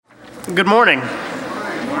Good morning.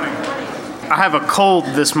 I have a cold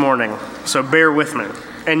this morning, so bear with me.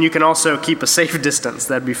 And you can also keep a safe distance.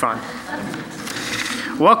 That'd be fine.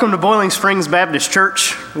 Welcome to Boiling Springs Baptist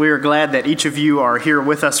Church. We are glad that each of you are here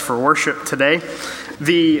with us for worship today.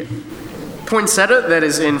 The poinsettia that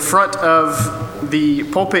is in front of the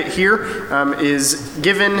pulpit here is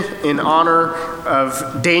given in honor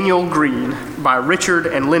of Daniel Green by Richard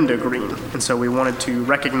and Linda Green. And so we wanted to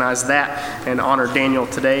recognize that and honor Daniel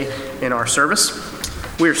today in our service.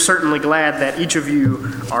 We are certainly glad that each of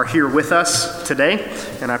you are here with us today,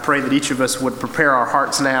 and I pray that each of us would prepare our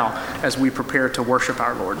hearts now as we prepare to worship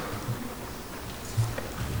our Lord.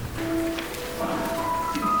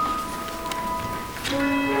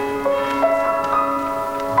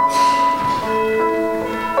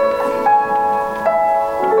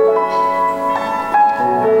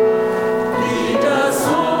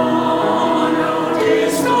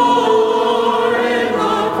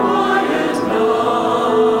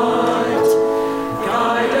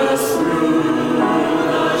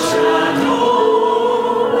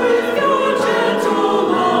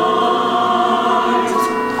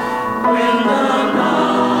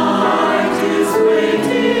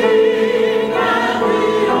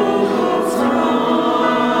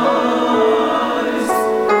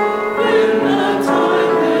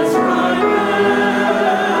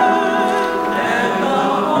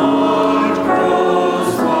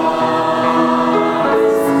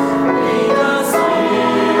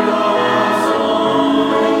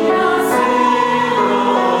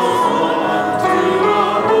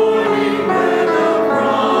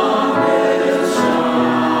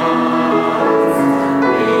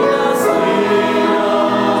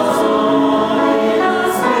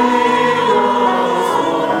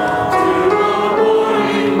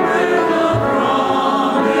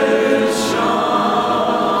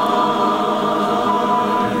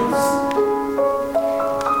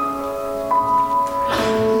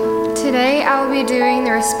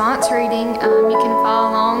 Response reading. You can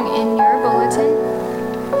follow along in your bulletin.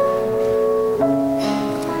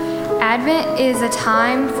 Advent is a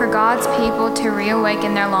time for God's people to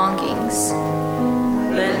reawaken their longings.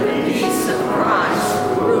 Let the peace of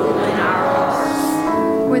Christ rule in our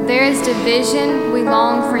hearts. Where there is division, we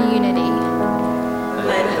long for unity.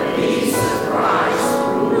 Let the peace of Christ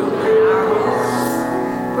rule in our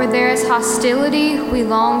hearts. Where there is hostility, we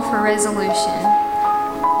long for resolution.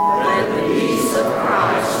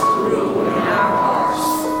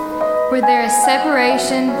 Where there is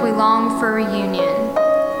separation, we long for reunion.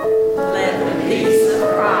 Let the peace of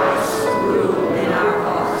Christ rule in our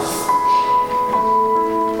hearts.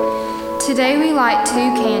 Today we light 2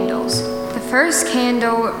 candles. The first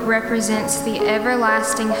candle represents the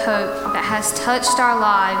everlasting hope that has touched our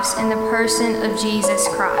lives in the person of Jesus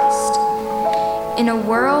Christ. In a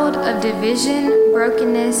world of division,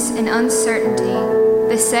 brokenness, and uncertainty,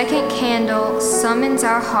 the second candle summons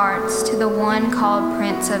our hearts to the one called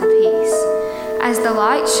Prince of Peace. As the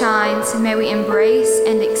light shines, may we embrace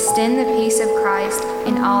and extend the peace of Christ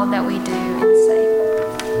in all that we do and say.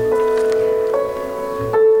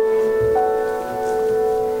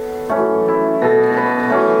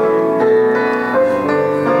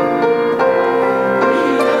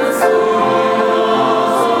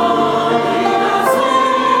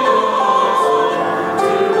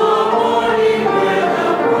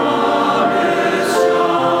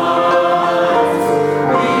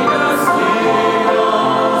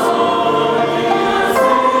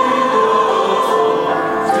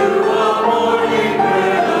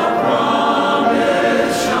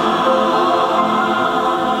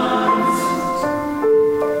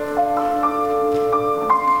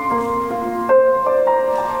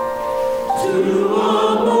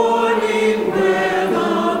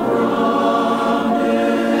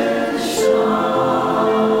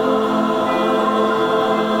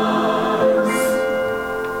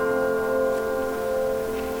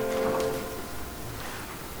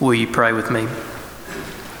 Will you pray with me?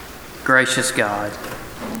 Gracious God,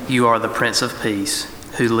 you are the Prince of Peace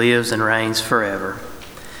who lives and reigns forever.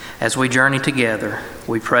 As we journey together,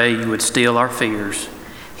 we pray you would still our fears,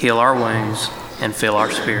 heal our wounds, and fill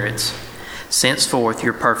our spirits. Sense forth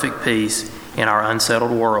your perfect peace in our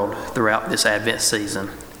unsettled world throughout this Advent season.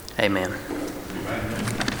 Amen.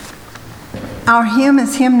 Our hymn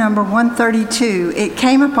is hymn number 132. It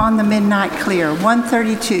came upon the midnight clear,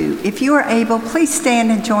 132. If you are able, please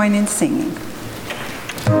stand and join in singing.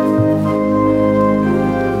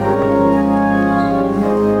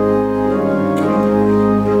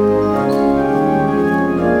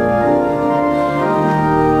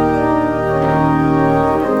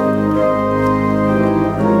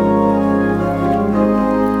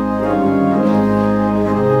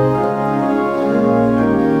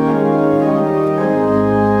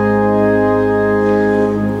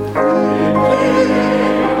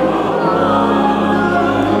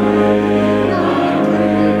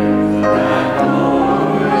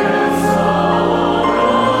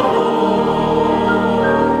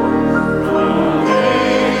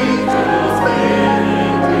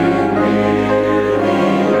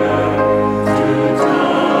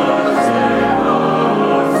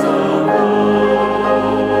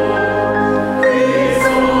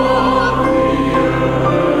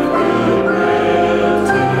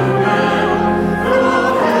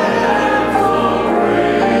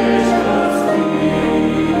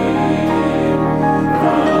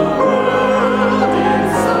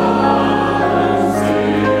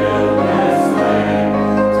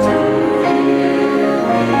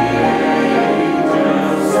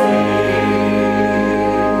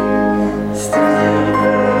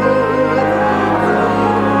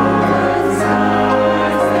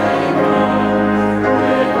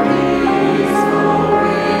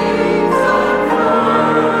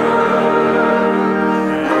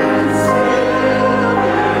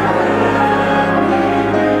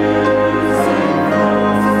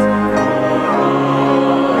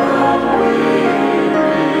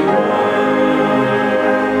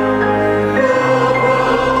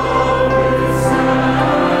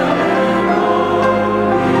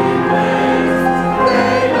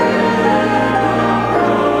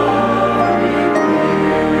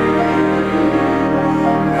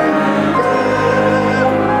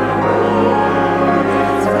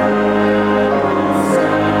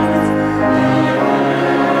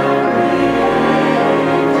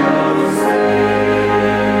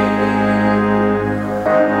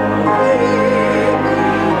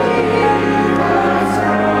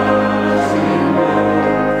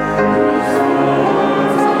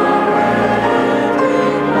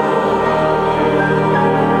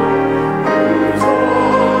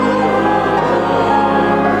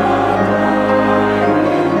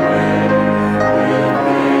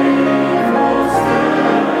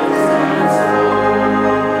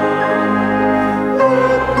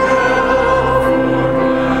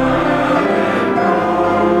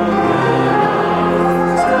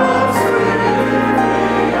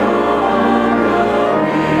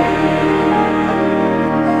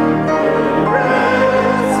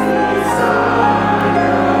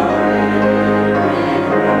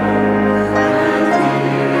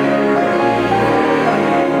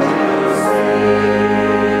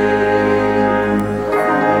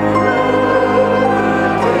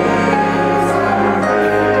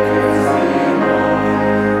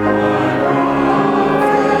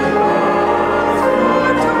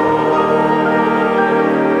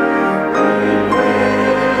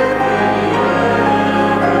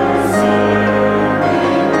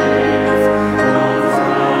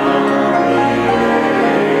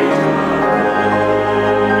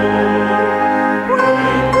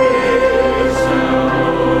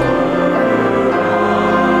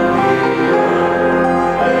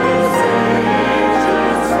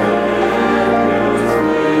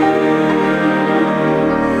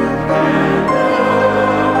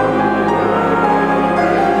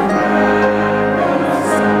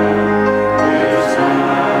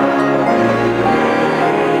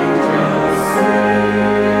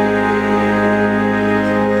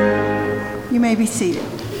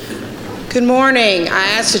 Good morning.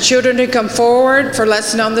 I ask the children to come forward for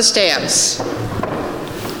lesson on the steps.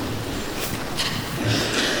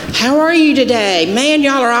 How are you today? Man,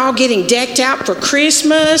 y'all are all getting decked out for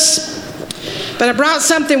Christmas. But I brought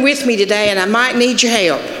something with me today and I might need your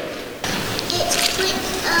help. It's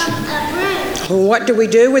with a broom. What do we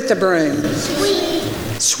do with the broom? Sweep.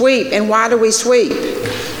 Sweep. And why do we sweep?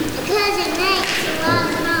 Because it makes a lot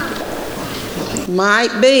of noise.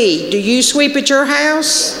 Might be. Do you sweep at your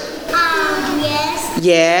house? Yes.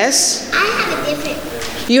 Yes. I have a different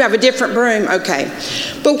broom. You have a different broom? Okay.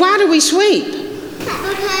 But why do we sweep?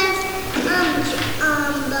 Because,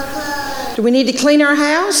 Do we need to clean our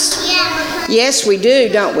house? yeah, because Yes, we do,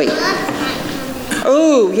 don't we? bugs might come in.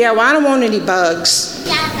 Oh, yeah, well, I don't want any bugs.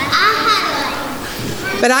 Yeah, but I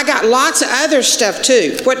have But I got lots of other stuff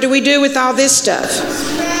too. What do we do with all this stuff?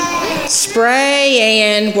 Spray,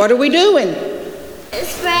 and what are we doing?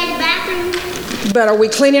 spray the bathroom. But are we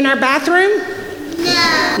cleaning our bathroom?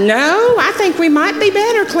 No. No, I think we might be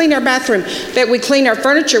better clean our bathroom. But we clean our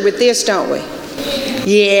furniture with this, don't we?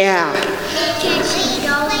 Yeah.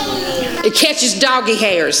 It catches doggy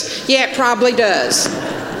hairs. Yeah, it probably does.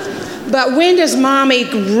 But when does Mommy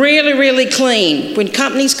really, really clean? When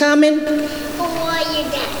company's coming?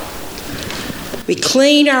 We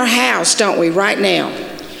clean our house, don't we, right now?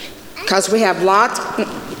 Because we have lots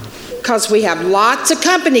of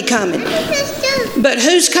company coming. But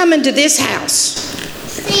who's coming to this house?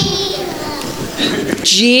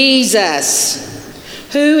 Jesus.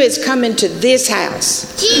 Who is coming to this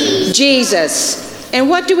house? Jesus. And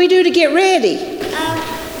what do we do to get ready? Clean the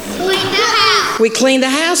house. We clean the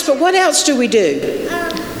house, but what else do we do?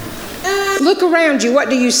 Look around you. What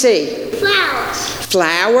do you see? Flowers.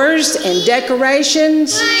 Flowers and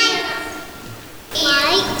decorations.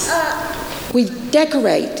 Lights. We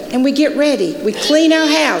decorate and we get ready. We clean our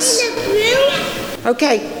house.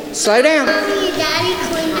 Okay, slow down. Mommy and Daddy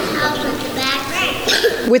clean the house with the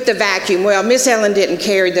vacuum. With the vacuum. Well, Miss Ellen didn't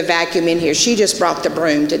carry the vacuum in here. She just brought the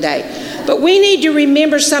broom today. But we need to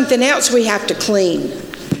remember something else we have to clean.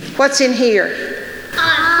 What's in here?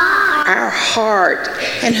 Our heart.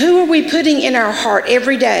 And who are we putting in our heart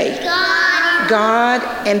every day? God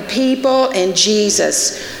and people and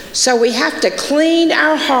Jesus. So we have to clean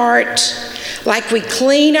our heart like we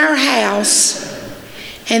clean our house,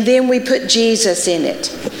 and then we put Jesus in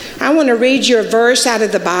it. I want to read you a verse out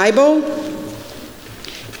of the Bible.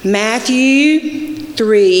 Matthew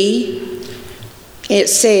 3, it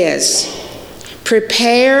says,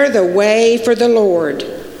 "Prepare the way for the Lord,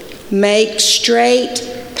 make straight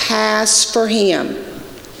paths for him."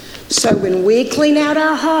 So when we clean out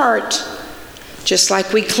our heart, just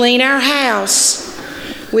like we clean our house,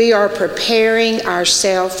 we are preparing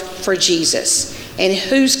ourselves for Jesus. And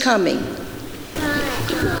who's coming?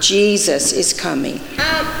 Jesus is coming.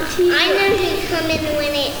 I know he's coming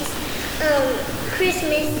when it's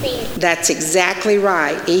Christmas thing. That's exactly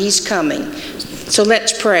right. He's coming. So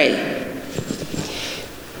let's pray.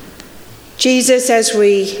 Jesus, as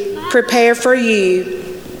we prepare for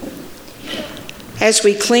you, as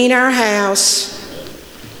we clean our house,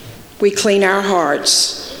 we clean our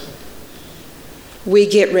hearts. We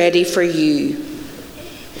get ready for you.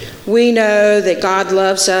 We know that God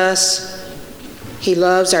loves us. He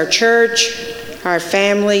loves our church, our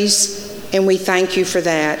families, and we thank you for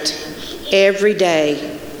that every day.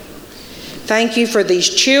 Thank you for these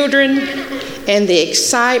children and the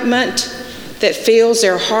excitement that fills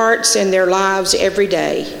their hearts and their lives every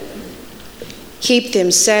day. Keep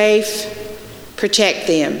them safe, protect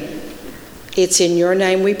them. It's in your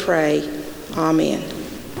name we pray. Amen.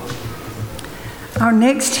 Our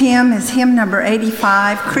next hymn is hymn number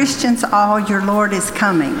 85, Christians All, Your Lord is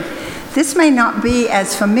Coming. This may not be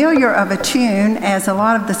as familiar of a tune as a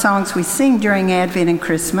lot of the songs we sing during Advent and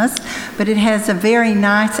Christmas, but it has a very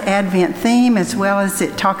nice Advent theme as well as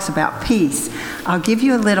it talks about peace. I'll give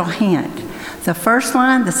you a little hint. The first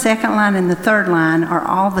line, the second line, and the third line are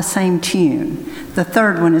all the same tune. The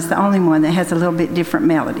third one is the only one that has a little bit different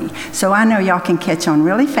melody. So I know y'all can catch on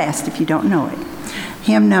really fast if you don't know it.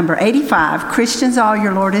 Hymn number 85, Christians All,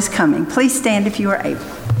 Your Lord is Coming. Please stand if you are able.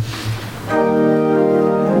 Christians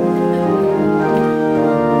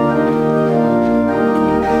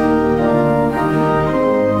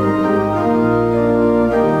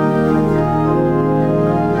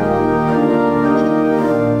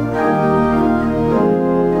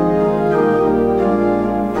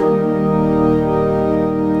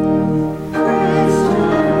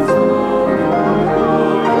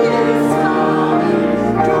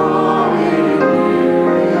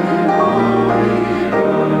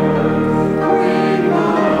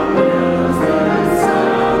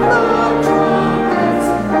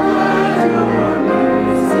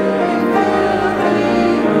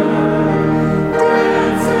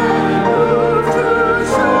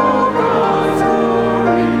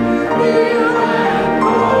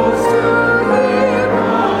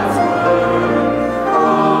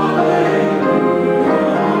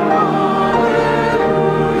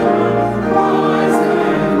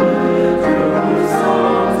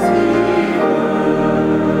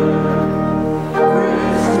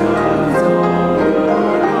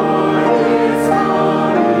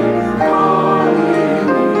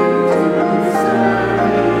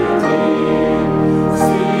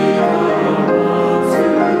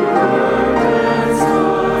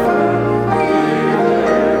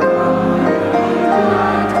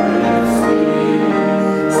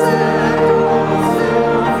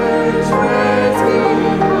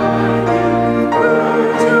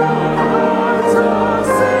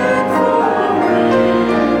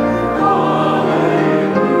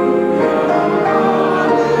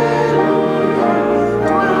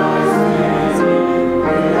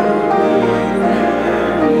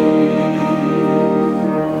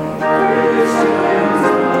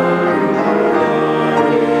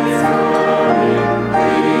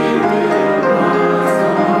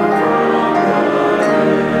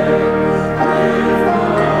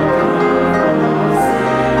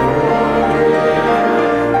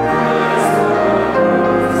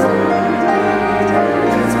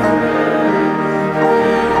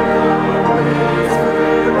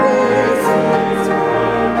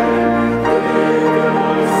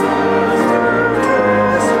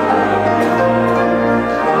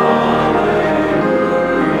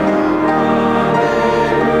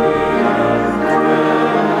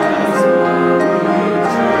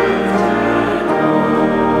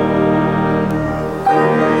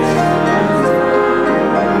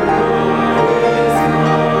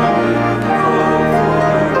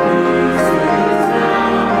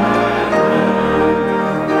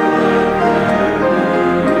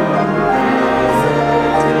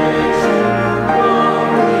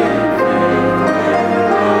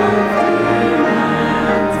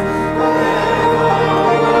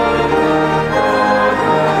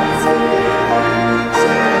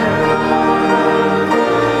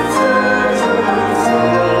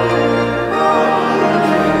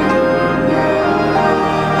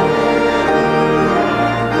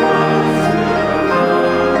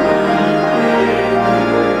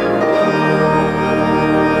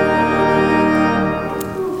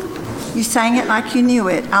sang it like you knew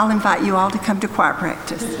it, I'll invite you all to come to choir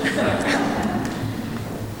practice.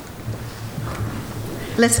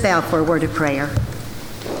 Let's bow for a word of prayer.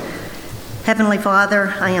 Heavenly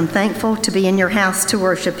Father, I am thankful to be in your house to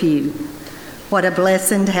worship you. What a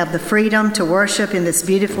blessing to have the freedom to worship in this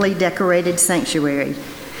beautifully decorated sanctuary.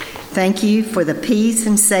 Thank you for the peace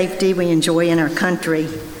and safety we enjoy in our country.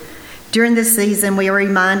 During this season, we are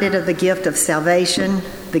reminded of the gift of salvation,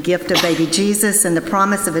 the gift of baby Jesus, and the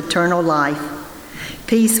promise of eternal life.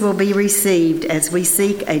 Peace will be received as we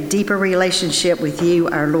seek a deeper relationship with you,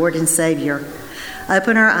 our Lord and Savior.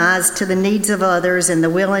 Open our eyes to the needs of others and the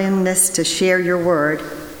willingness to share your word.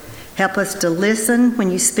 Help us to listen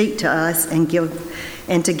when you speak to us and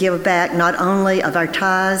to give back not only of our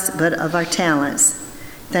tithes but of our talents.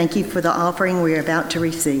 Thank you for the offering we are about to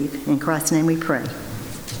receive. In Christ's name we pray.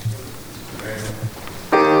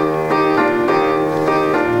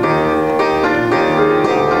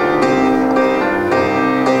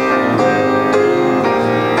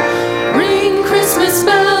 Ring Christmas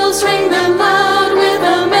bells, ring them loud with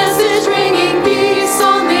a message ringing peace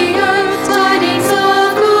on the earth, tidings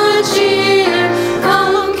of good cheer.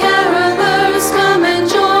 Come carolers, come and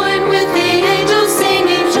join with the angels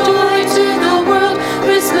singing joy to the world.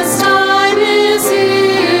 Christmas time is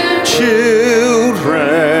here.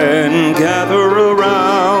 Children, gather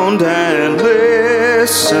around and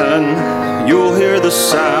listen. You'll hear the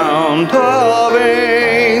sound of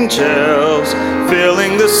angels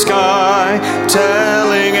filling the sky,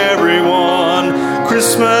 telling everyone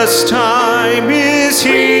Christmas time is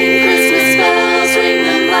here. Christmas bells, ring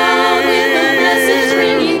them loud with a message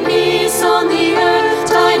ringing peace on the earth,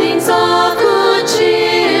 tidings of good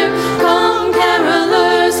cheer. Come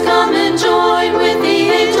carolers, come and join with the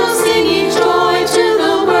angels singing joy to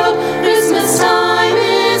the world. Christmas time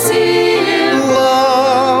is here.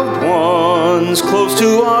 Loved ones close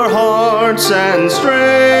to our hearts and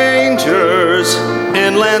strangers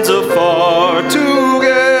in lands afar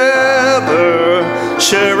together,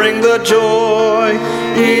 sharing the joy.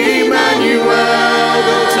 Emmanuel,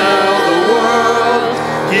 go tell the world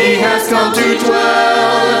he has come to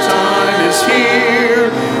dwell. The time is here.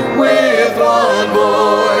 With one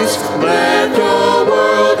voice, let the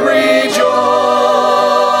world rejoice.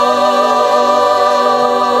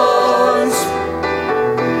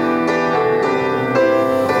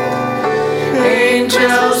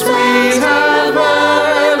 Angels please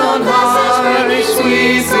heaven on high,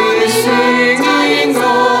 sweetly singing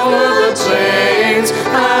over the plains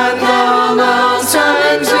and the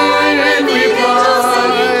mountains in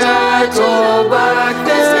reply. Echo back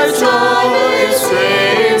their joyous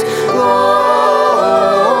strains.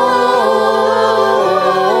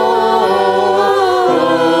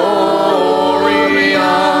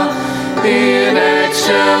 Gloria in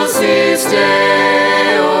excelsis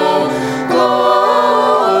Deo.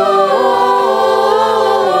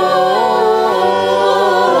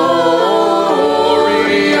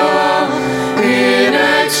 Gloria in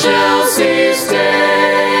excelsis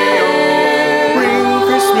Deo. Ring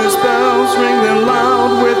Christmas bells, ring them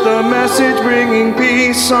loud with a message bringing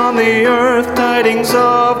peace on the earth, tidings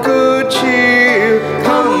of good cheer.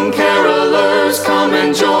 Come carolers, come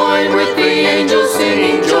and join with the angels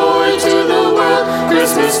singing joy to the world.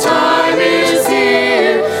 Christmas time is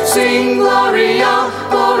here. Sing Gloria,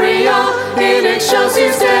 Gloria in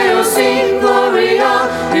excelsis Deo. Sing Gloria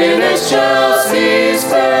in excelsis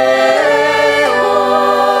Deo.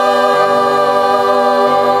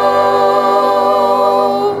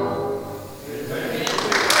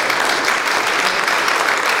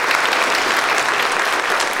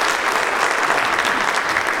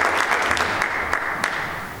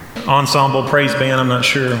 Ensemble Praise Band, I'm not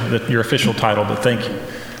sure that your official title, but thank you.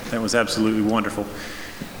 That was absolutely wonderful.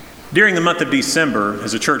 During the month of December,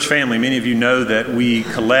 as a church family, many of you know that we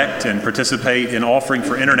collect and participate in offering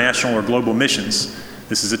for international or global missions.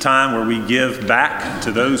 This is a time where we give back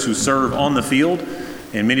to those who serve on the field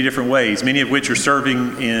in many different ways, many of which are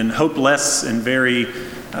serving in hopeless and very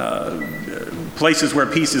places where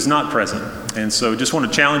peace is not present. And so just want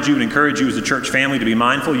to challenge you and encourage you as a church family to be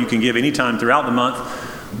mindful. You can give anytime throughout the month,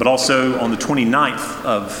 but also on the 29th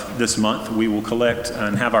of this month, we will collect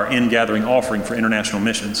and have our in-gathering offering for international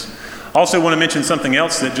missions. Also want to mention something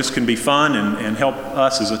else that just can be fun and help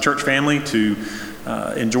us as a church family to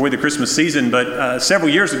enjoy the Christmas season. But several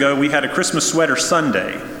years ago, we had a Christmas sweater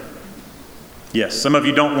Sunday. Yes, some of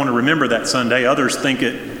you don't want to remember that Sunday. Others think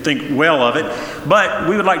well of it. But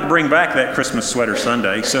we would like to bring back that Christmas sweater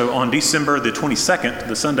Sunday. So on December the 22nd,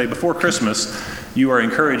 the Sunday before Christmas, you are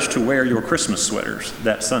encouraged to wear your Christmas sweaters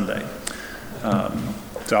that Sunday.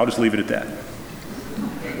 So I'll just leave it at that.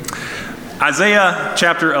 Isaiah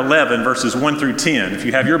chapter 11, verses 1 through 10. If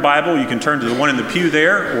you have your Bible, you can turn to the one in the pew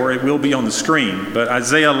there, or it will be on the screen. But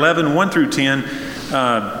Isaiah 11, 1 through 10,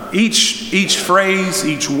 each phrase,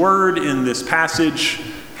 each word in this passage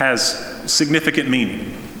has significant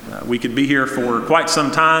meaning. We could be here for quite some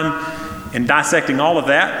time in dissecting all of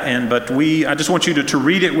that, but I just want you to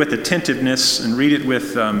read it with attentiveness and read it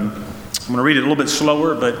with, I'm going to read it a little bit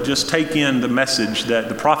slower, but just take in the message that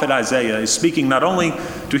the prophet Isaiah is speaking not only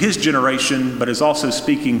to his generation, but is also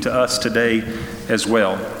speaking to us today as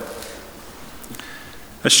well.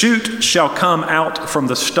 A shoot shall come out from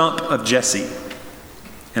the stump of Jesse,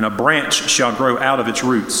 and a branch shall grow out of its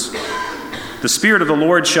roots. The Spirit of the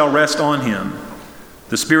Lord shall rest on him,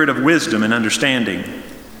 the Spirit of wisdom and understanding,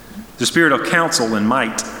 the Spirit of counsel and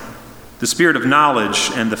might, the Spirit of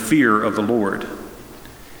knowledge and the fear of the Lord.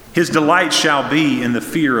 His delight shall be in the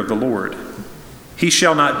fear of the Lord. He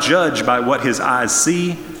shall not judge by what his eyes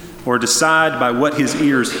see, or decide by what his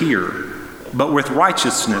ears hear, but with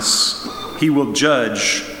righteousness he will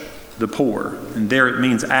judge the poor. And there it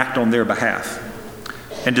means act on their behalf.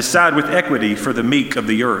 And decide with equity for the meek of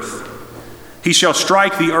the earth. He shall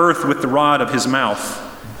strike the earth with the rod of his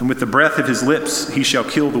mouth, and with the breath of his lips he shall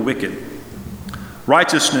kill the wicked.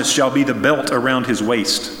 Righteousness shall be the belt around his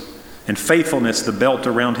waist, and faithfulness the belt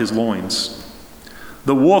around his loins.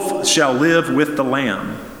 The wolf shall live with the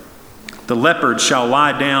lamb. The leopard shall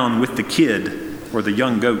lie down with the kid, or the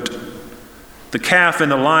young goat. The calf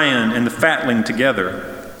and the lion and the fatling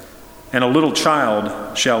together, and a little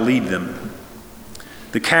child shall lead them.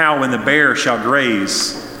 The cow and the bear shall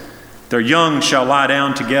graze. Their young shall lie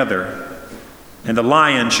down together, and the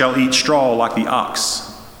lion shall eat straw like the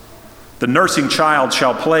ox. The nursing child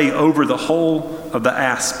shall play over the hole of the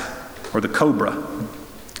asp, or the cobra,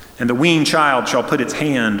 and the weaned child shall put its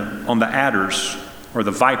hand on the adder's, or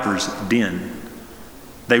the viper's den.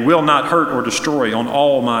 They will not hurt or destroy on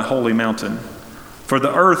all my holy mountain, for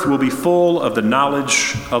the earth will be full of the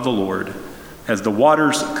knowledge of the Lord, as the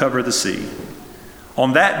waters cover the sea.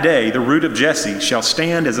 On that day the root of Jesse shall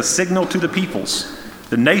stand as a signal to the peoples.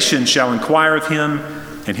 The nations shall inquire of him,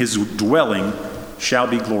 and his dwelling shall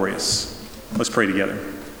be glorious. Let's pray together.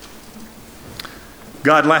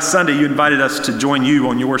 God, last Sunday you invited us to join you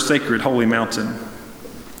on your sacred holy mountain.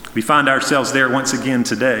 We find ourselves there once again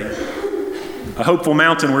today, a hopeful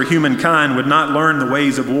mountain where humankind would not learn the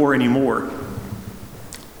ways of war anymore.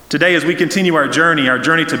 Today, as we continue our journey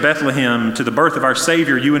to Bethlehem, to the birth of our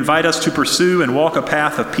Savior, you invite us to pursue and walk a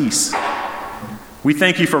path of peace. We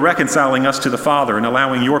thank you for reconciling us to the Father and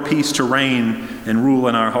allowing your peace to reign and rule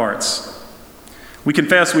in our hearts. We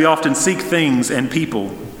confess we often seek things and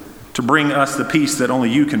people to bring us the peace that only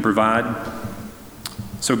you can provide.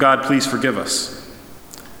 So God, please forgive us.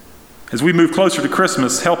 As we move closer to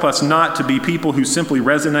Christmas, help us not to be people who simply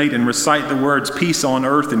resonate and recite the words peace on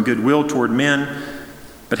earth and goodwill toward men,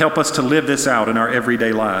 but help us to live this out in our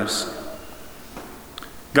everyday lives.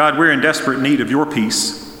 God, we're in desperate need of your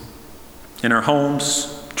peace in our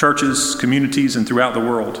homes, churches, communities, and throughout the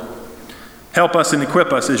world. Help us and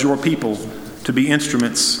equip us as your people to be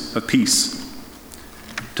instruments of peace.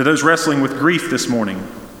 To those wrestling with grief this morning,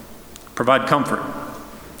 provide comfort.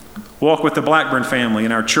 Walk with the Blackburn family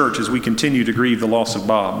in our church as we continue to grieve the loss of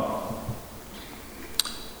Bob.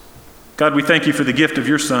 God, we thank you for the gift of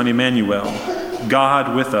your Son, Emmanuel,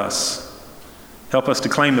 God with us. Help us to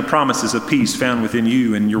claim the promises of peace found within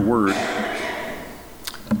you and your word.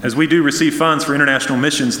 As we do receive funds for international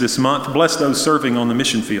missions this month, bless those serving on the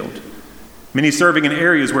mission field, many serving in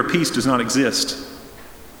areas where peace does not exist.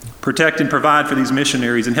 Protect and provide for these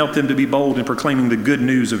missionaries and help them to be bold in proclaiming the good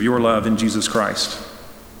news of your love in Jesus Christ.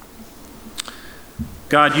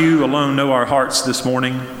 God, you alone know our hearts this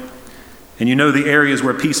morning, and you know the areas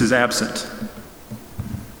where peace is absent.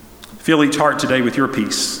 Fill each heart today with your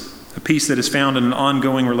peace, a peace that is found in an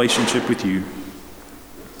ongoing relationship with you.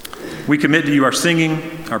 We commit to you our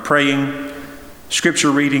singing, our praying,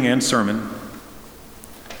 scripture reading, and sermon.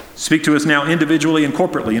 Speak to us now individually and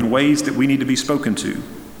corporately in ways that we need to be spoken to,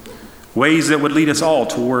 ways that would lead us all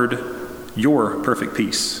toward your perfect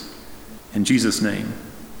peace. In Jesus' name,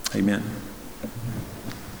 amen.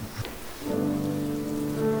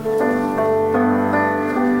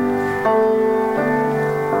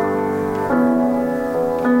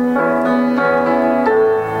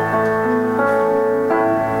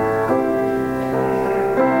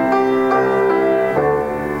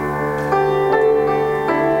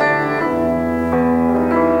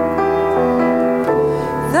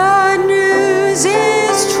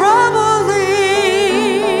 Is troubling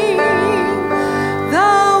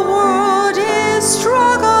the world.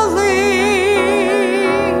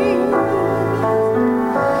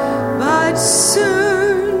 But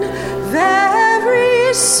soon,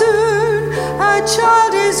 very soon, a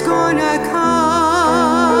child is gonna come.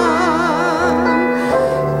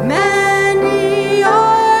 Many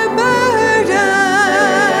are burdened,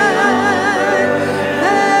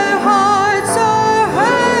 their hearts are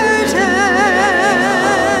hurting.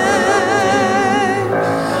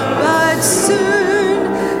 But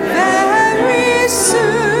soon, very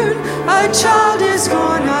soon, a child is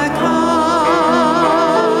gonna come.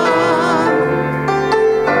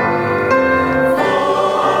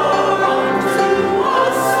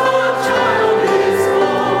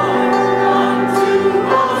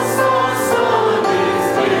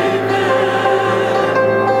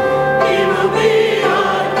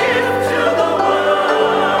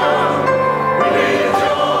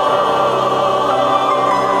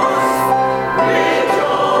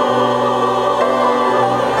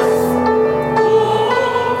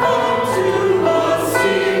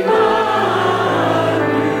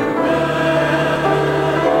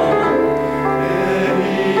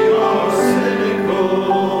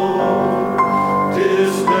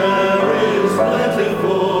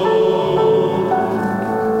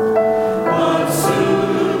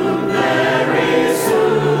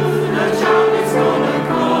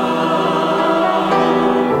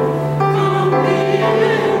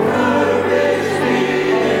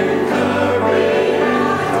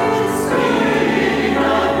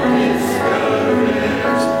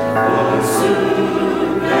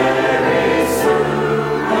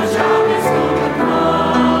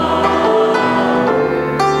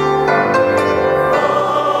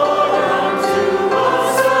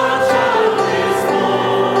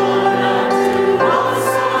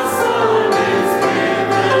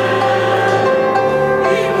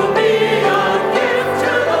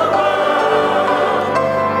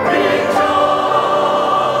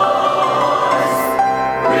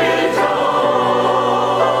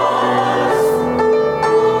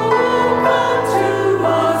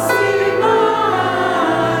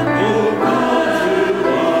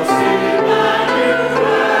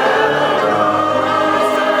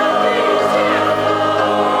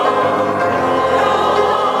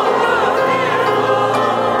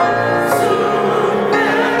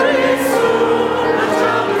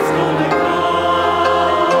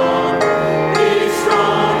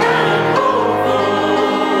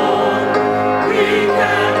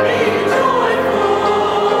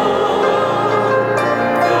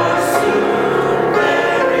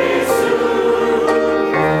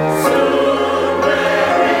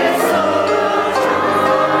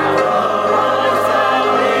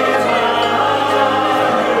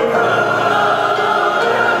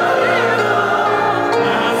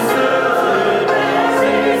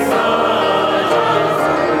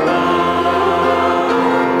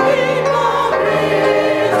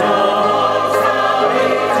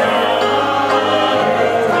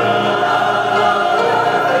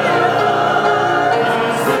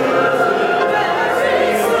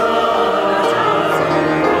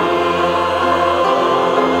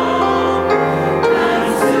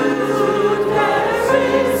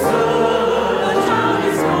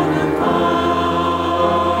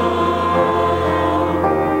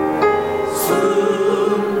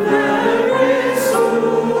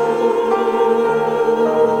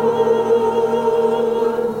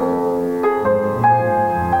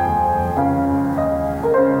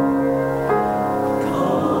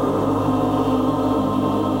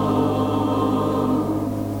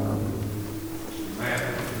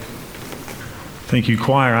 Thank you,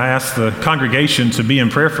 choir. I ask the congregation to be in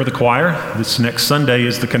prayer for the choir. This next Sunday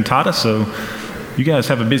is the cantata, so you guys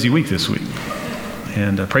have a busy week this week.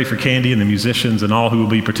 And pray for Candy and the musicians and all who will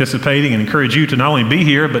be participating, and encourage you to not only be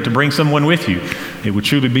here, but to bring someone with you. It would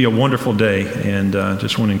truly be a wonderful day, and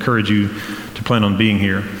just want to encourage you to plan on being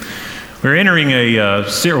here. We're entering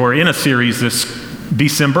we're in a series this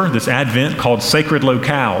December, this Advent, called Sacred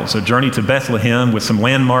Locales, a journey to Bethlehem with some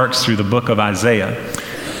landmarks through the book of Isaiah.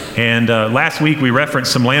 And last week we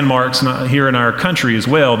referenced some landmarks here in our country as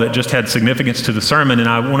well that just had significance to the sermon, and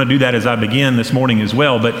I want to do that as I begin this morning as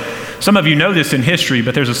well. But some of you know this in history,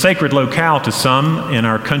 but there's a sacred locale to some in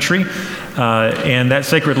our country, and that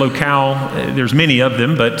sacred locale, there's many of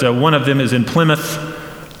them, but one of them is in Plymouth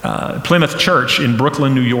Church in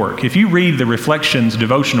Brooklyn, New York. If you read the Reflections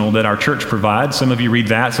devotional that our church provides, some of you read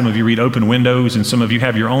that, some of you read Open Windows, and some of you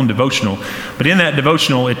have your own devotional. But in that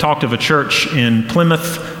devotional, it talked of a church in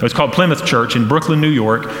Plymouth, it was called Plymouth Church in Brooklyn, New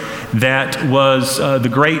York, that was the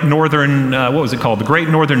Great Northern, the Great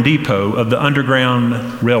Northern Depot of the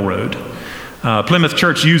Underground Railroad. Plymouth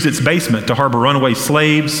Church used its basement to harbor runaway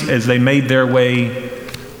slaves as they made their way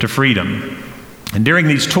to freedom. And during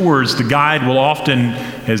these tours, the guide will often,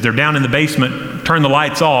 as they're down in the basement, turn the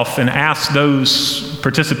lights off and ask those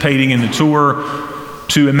participating in the tour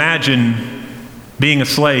to imagine being a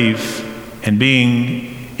slave and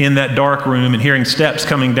being in that dark room and hearing steps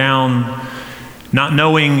coming down, not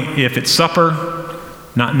knowing if it's supper,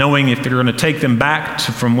 not knowing if they're going to take them back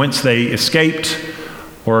from whence they escaped,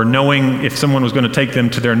 or knowing if someone was going to take them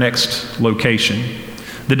to their next location.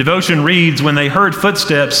 The devotion reads, when they heard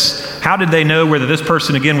footsteps, how did they know whether this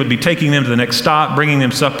person again would be taking them to the next stop, bringing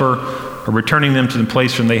them supper, or returning them to the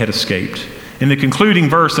place from they had escaped? In the concluding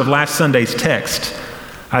verse of last Sunday's text,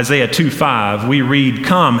 Isaiah 2:5, we read,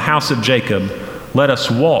 come, house of Jacob, let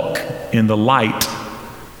us walk in the light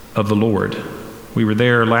of the Lord. We were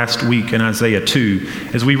there last week in Isaiah 2.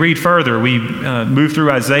 As we read further, we move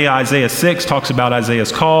through Isaiah. Isaiah 6 talks about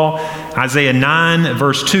Isaiah's call. Isaiah 9,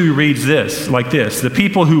 verse 2 reads this, like this, the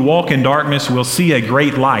people who walk in darkness will see a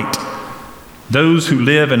great light. Those who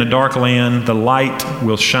live in a dark land, the light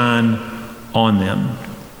will shine on them.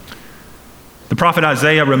 The prophet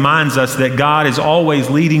Isaiah reminds us that God is always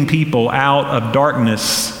leading people out of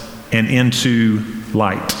darkness and into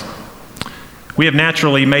light. We have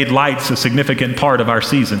naturally made lights a significant part of our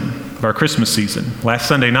season, of our Christmas season. Last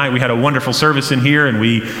Sunday night, we had a wonderful service in here, and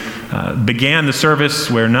we began the service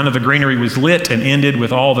where none of the greenery was lit and ended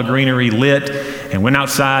with all the greenery lit, and went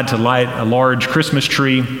outside to light a large Christmas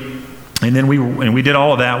tree. And then we did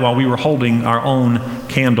all of that while we were holding our own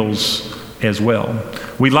candles as well.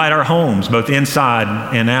 We light our homes, both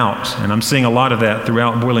inside and out, and I'm seeing a lot of that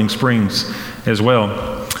throughout Boiling Springs as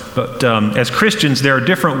well. But as Christians, there are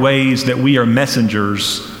different ways that we are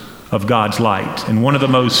messengers of God's light. And one of the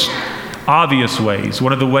most obvious ways,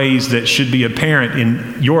 one of the ways that should be apparent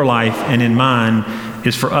in your life and in mine,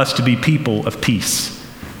 is for us to be people of peace.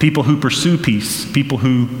 People who pursue peace, people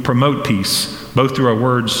who promote peace, both through our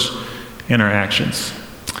words and our actions.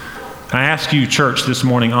 I ask you, church, this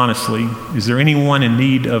morning, honestly, is there anyone in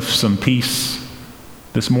need of some peace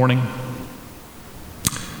this morning?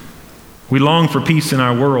 We long for peace in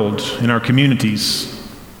our world, in our communities,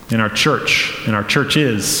 in our church, in our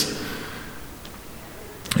churches,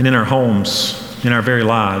 and in our homes, in our very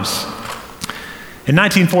lives. In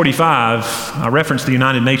 1945, I referenced the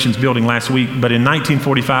United Nations building last week, but in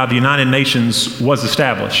 1945, the United Nations was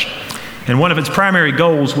established. And one of its primary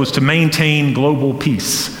goals was to maintain global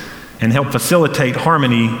peace and help facilitate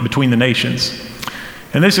harmony between the nations.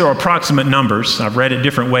 And these are approximate numbers. I've read it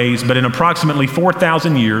different ways, but in approximately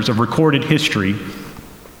 4,000 years of recorded history,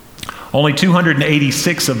 only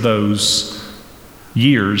 286 of those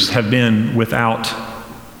years have been without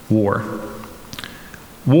war.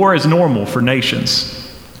 War is normal for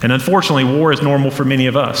nations, and unfortunately, war is normal for many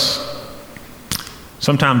of us.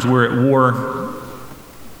 Sometimes we're at war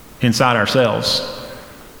inside ourselves.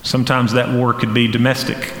 Sometimes that war could be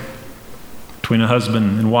domestic, between a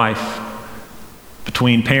husband and wife,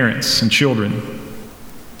 between parents and children.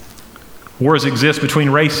 Wars exist between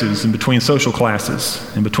races and between social classes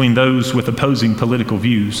and between those with opposing political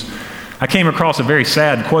views. I came across a very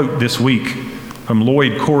sad quote this week from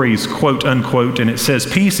Lloyd Corey's quote unquote, and it says,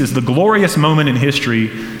 peace is the glorious moment in history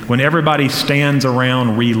when everybody stands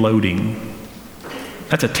around reloading.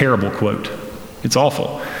 That's a terrible quote. It's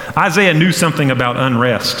awful. Isaiah knew something about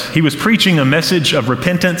unrest. He was preaching a message of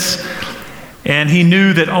repentance, and he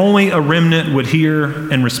knew that only a remnant would hear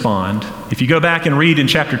and respond. If you go back and read in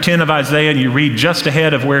chapter 10 of Isaiah, and you read just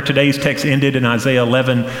ahead of where today's text ended in Isaiah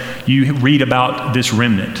 11, you read about this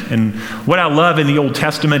remnant. And what I love in the Old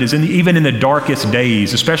Testament is even in the darkest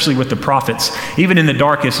days, especially with the prophets, even in the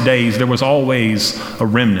darkest days, there was always a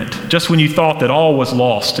remnant. Just when you thought that all was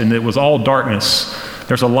lost and it was all darkness,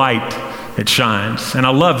 there's a light that shines. And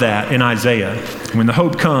I love that in Isaiah. When the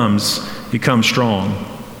hope comes, it comes strong.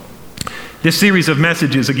 This series of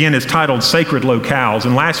messages, again, is titled Sacred Locales.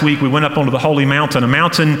 And last week we went up onto the Holy Mountain, a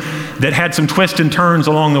mountain that had some twists and turns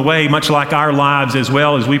along the way, much like our lives as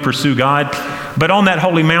well as we pursue God. But on that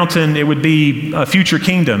Holy Mountain, it would be a future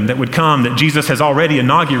kingdom that would come, that Jesus has already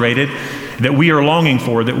inaugurated, that we are longing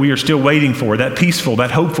for, that we are still waiting for, that peaceful, that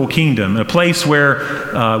hopeful kingdom, a place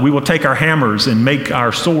where we will take our hammers and make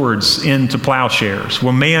our swords into plowshares,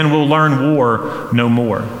 where man will learn war no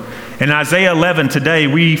more. In Isaiah 11 today,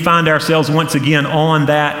 we find ourselves once again on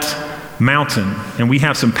that mountain, and we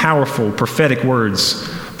have some powerful prophetic words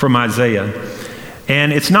from Isaiah.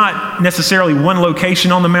 And it's not necessarily one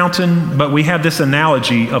location on the mountain, but we have this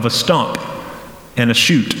analogy of a stump and a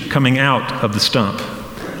shoot coming out of the stump.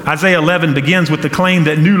 Isaiah 11 begins with the claim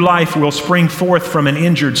that new life will spring forth from an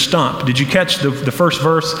injured stump. Did you catch the first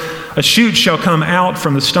verse? A shoot shall come out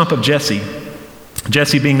from the stump of Jesse.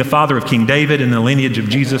 Jesse being the father of King David and the lineage of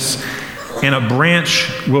Jesus. and a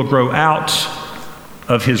branch will grow out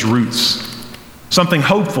of his roots. Something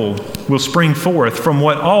hopeful will spring forth from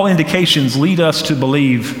what all indications lead us to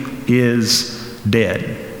believe is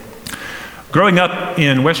dead. Growing up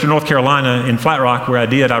in western North Carolina in Flat Rock, where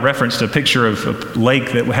I referenced a picture of a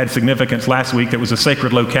lake that had significance last week that was a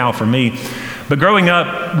sacred locale for me. But growing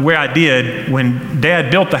up where I did, when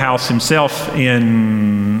Dad built the house himself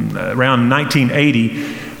in around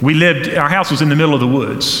 1980, our house was in the middle of the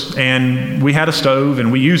woods, and we had a stove,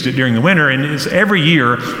 and we used it during the winter, and every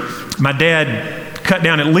year, my dad cut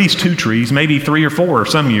down at least 2 trees, maybe 3 or 4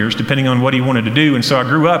 some years, depending on what he wanted to do. And so I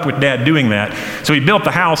grew up with Dad doing that. So he built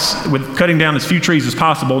the house with cutting down as few trees as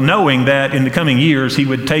possible, knowing that in the coming years he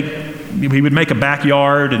would make a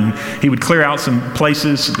backyard, and he would clear out some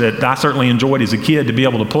places that I certainly enjoyed as a kid to be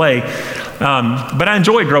able to play. But I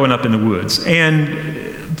enjoyed growing up in the woods.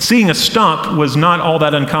 And seeing a stump was not all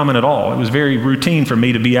that uncommon at all. It was very routine for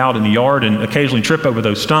me to be out in the yard and occasionally trip over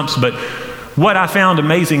those stumps. But what I found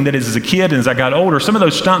amazing that is, as a kid and as I got older, some of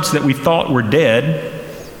those stumps that we thought were dead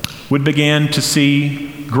would begin to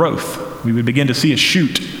see growth. We would begin to see a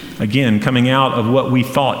shoot again coming out of what we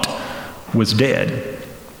thought was dead.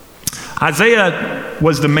 Isaiah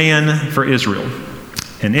was the man for Israel.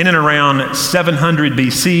 And in and around 700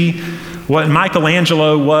 BC, what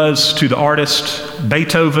Michelangelo was to the artist,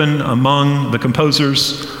 Beethoven among the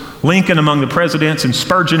composers, Lincoln among the presidents, and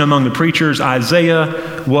Spurgeon among the preachers,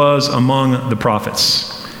 Isaiah was among the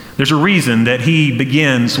prophets. There's a reason that he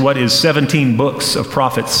begins what is 17 books of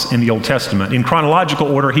prophets in the Old Testament. In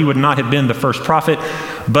chronological order, he would not have been the first prophet,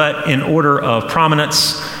 but in order of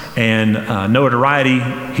prominence and notoriety,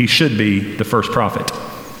 he should be the first prophet.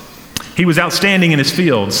 He was outstanding in his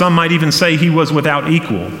field. Some might even say he was without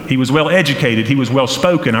equal. He was well educated. He was well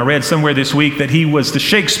spoken. I read somewhere this week that he was the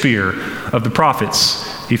Shakespeare of the prophets,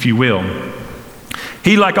 if you will.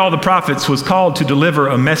 He, like all the prophets, was called to deliver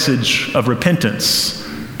a message of repentance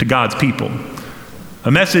to God's people.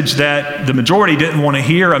 A message that the majority didn't want to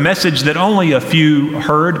hear, a message that only a few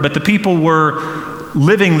heard, but the people were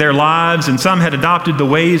living their lives, and some had adopted the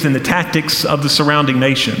ways and the tactics of the surrounding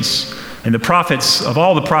nations. And the prophets, of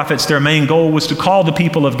all the prophets, their main goal was to call the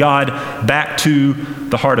people of God back to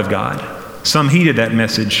the heart of God. Some heeded that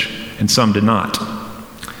message, and some did not.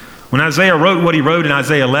 When Isaiah wrote what he wrote in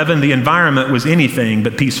Isaiah 11, the environment was anything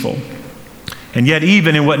but peaceful. And yet,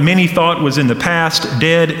 even in what many thought was in the past,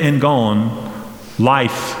 dead and gone,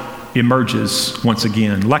 life emerges once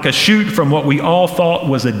again, like a shoot from what we all thought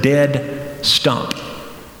was a dead stump.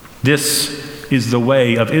 This is the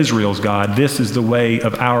way of Israel's God. This is the way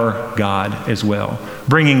of our God as well,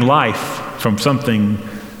 bringing life from something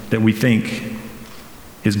that we think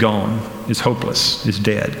is gone, is hopeless, is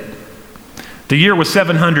dead. The year was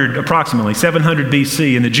approximately 700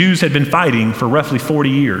 BC, and the Jews had been fighting for roughly 40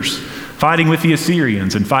 years, fighting with the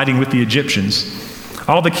Assyrians and fighting with the Egyptians.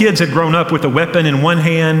 All the kids had grown up with a weapon in one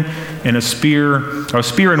hand and a spear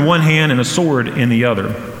in one hand and a sword in the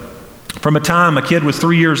other. From a time a kid was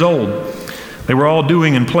 3 years old, they were all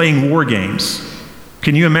doing and playing war games.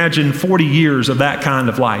 Can you imagine 40 years of that kind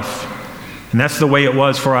of life? And that's the way it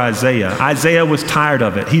was for Isaiah. Isaiah was tired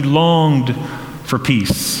of it. He longed for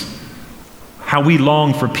peace. How we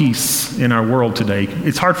long for peace in our world today.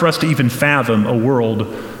 It's hard for us to even fathom a world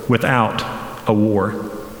without a war.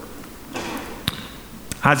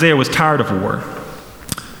 Isaiah was tired of war.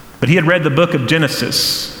 But he had read the book of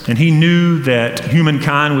Genesis, and he knew that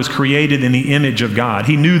humankind was created in the image of God.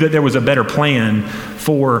 He knew that there was a better plan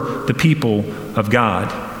for the people of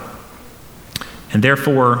God. And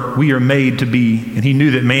therefore, we are made to be, and he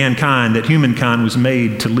knew that humankind was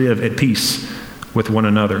made to live at peace with one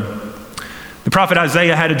another. The prophet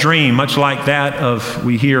Isaiah had a dream, much like that of,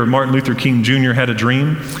 we hear Martin Luther King Jr. had a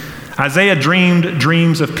dream. Isaiah dreamed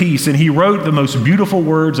dreams of peace, and he wrote the most beautiful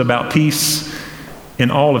words about peace in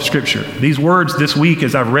all of Scripture. These words this week,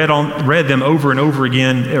 as I've read them over and over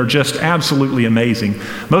again, are just absolutely amazing.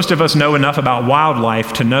 Most of us know enough about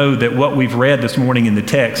wildlife to know that what we've read this morning in the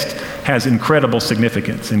text has incredible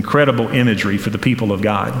significance, incredible imagery for the people of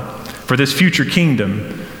God, for this future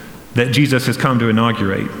kingdom that Jesus has come to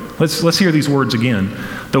inaugurate. Let's hear these words again.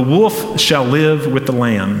 The wolf shall live with the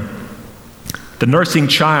lamb. The nursing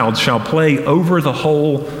child shall play over the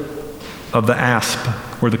hole of the asp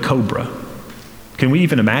or the cobra. Can we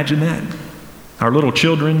even imagine that? Our little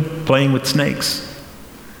children playing with snakes.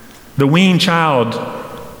 The weaned child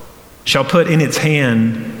shall put its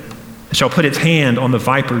hand on the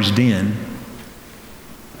viper's den.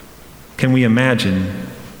 Can we imagine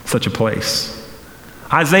such a place?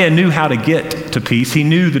 Isaiah knew how to get to peace. He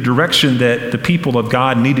knew the direction that the people of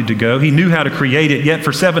God needed to go. He knew how to create it, yet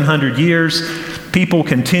for 700 years, people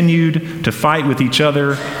continued to fight with each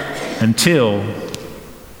other until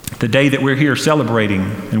the day that we're here celebrating,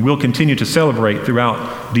 and we'll continue to celebrate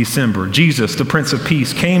throughout December. Jesus, the Prince of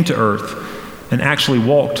Peace, came to earth and actually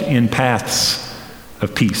walked in paths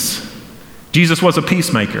of peace. Jesus was a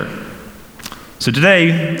peacemaker. So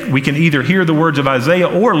today, we can either hear the words of Isaiah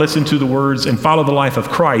or listen to the words and follow the life of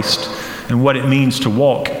Christ and what it means to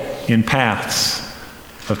walk in paths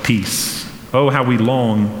of peace. Oh, how we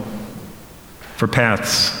long for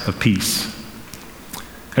paths of peace.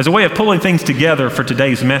 As a way of pulling things together for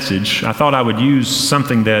today's message, I thought I would use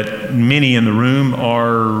something that many in the room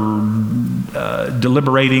are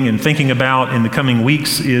deliberating and thinking about in the coming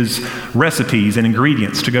weeks is recipes and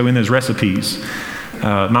ingredients to go in those recipes.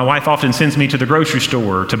 My wife often sends me to the grocery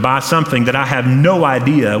store to buy something that I have no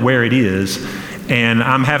idea where it is, and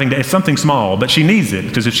I'm having to, it's something small, but she needs it,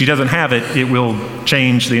 because if she doesn't have it, it will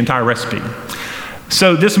change the entire recipe.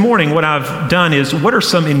 So this morning, what I've done is, what are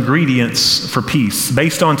some ingredients for peace?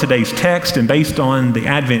 Based on today's text and based on the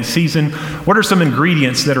Advent season, what are some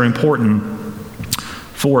ingredients that are important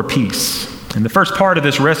for peace? And the first part of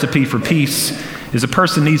this recipe for peace is a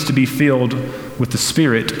person needs to be filled with the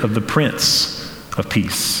Spirit of the Prince of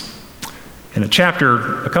Peace. In a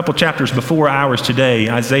couple chapters before ours today,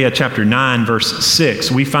 Isaiah chapter 9, verse 6,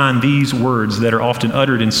 we find these words that are often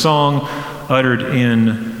uttered in song, uttered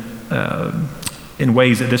in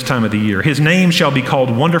ways at this time of the year. His name shall be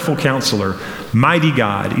called Wonderful Counselor, Mighty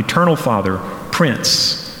God, Eternal Father,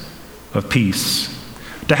 Prince of Peace.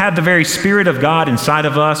 To have the very Spirit of God inside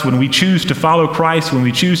of us when we choose to follow Christ, when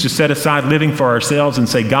we choose to set aside living for ourselves and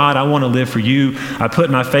say, God, I want to live for you. I put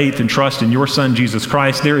my faith and trust in your Son, Jesus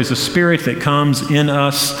Christ. There is a Spirit that comes in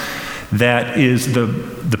us that is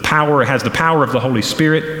the power, has the power of the Holy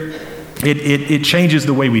Spirit. It changes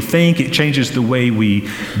the way we think. It changes the way we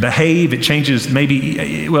behave. It changes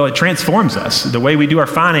it transforms us. The way we do our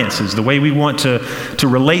finances, the way we want to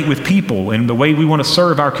relate with people, and the way we want to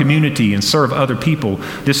serve our community and serve other people.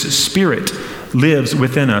 This Spirit lives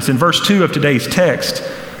within us. In verse 2 of today's text,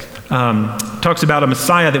 talks about a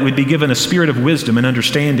Messiah that would be given a spirit of wisdom and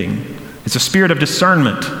understanding. It's a spirit of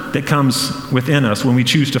discernment that comes within us when we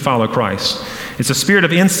choose to follow Christ. It's a spirit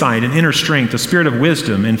of insight and inner strength, a spirit of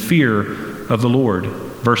wisdom and fear of the Lord.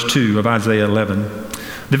 Verse 2 of Isaiah 11.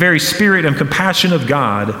 The very spirit and compassion of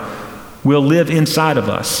God will live inside of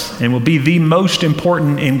us and will be the most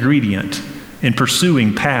important ingredient in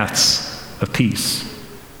pursuing paths of peace.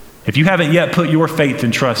 If you haven't yet put your faith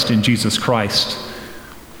and trust in Jesus Christ,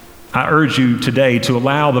 I urge you today to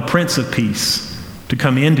allow the Prince of Peace to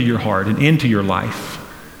come into your heart and into your life.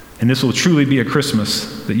 And this will truly be a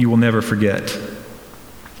Christmas that you will never forget.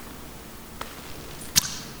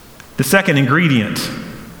 The second ingredient,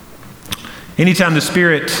 anytime the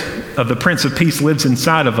Spirit of the Prince of Peace lives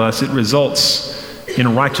inside of us, it results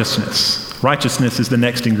in righteousness. Righteousness is the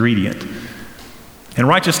next ingredient. And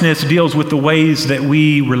righteousness deals with the ways that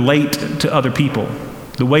we relate to other people,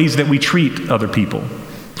 the ways that we treat other people.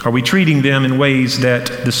 Are we treating them in ways that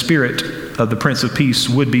the Spirit of the Prince of Peace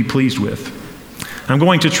would be pleased with? I'm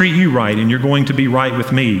going to treat you right, and you're going to be right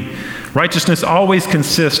with me. Righteousness always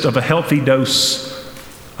consists of a healthy dose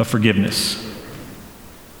of forgiveness.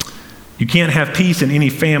 You can't have peace in any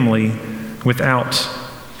family without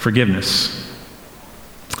forgiveness.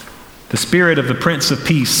 The Spirit of the Prince of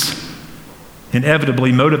Peace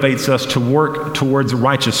inevitably motivates us to work towards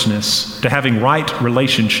righteousness, to having right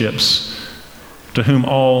relationships to whom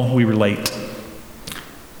all we relate.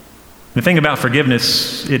 The thing about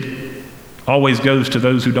forgiveness, it always goes to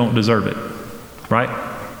those who don't deserve it, right?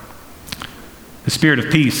 The Spirit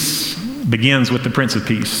of peace begins with the Prince of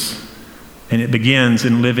Peace, and it begins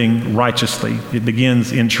in living righteously. It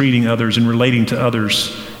begins in treating others and relating to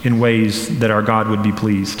others in ways that our God would be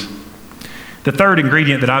pleased. The third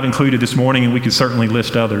ingredient that I've included this morning, and we could certainly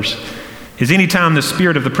list others, is anytime the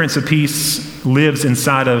Spirit of the Prince of Peace lives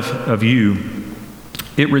inside of you,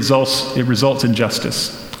 it results in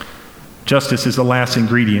justice. Justice is the last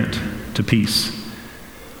ingredient to peace.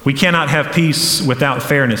 We cannot have peace without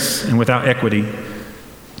fairness and without equity.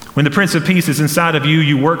 When the Prince of Peace is inside of you,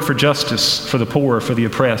 you work for justice, for the poor, for the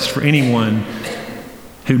oppressed, for anyone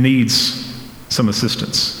who needs some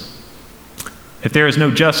assistance. If there is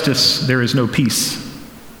no justice, there is no peace.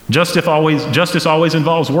 Justice always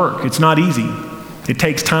involves work. It's not easy. It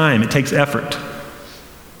takes time. It takes effort.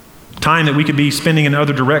 Time that we could be spending in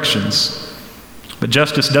other directions. But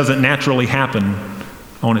justice doesn't naturally happen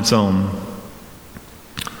on its own.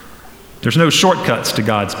 There's no shortcuts to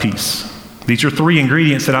God's peace. These are three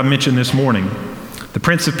ingredients that I mentioned this morning. The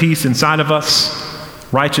Prince of Peace inside of us,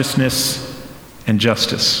 righteousness, and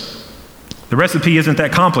justice. The recipe isn't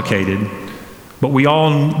that complicated, But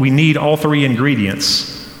we need all three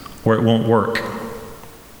ingredients or it won't work.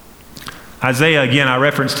 Isaiah, again, I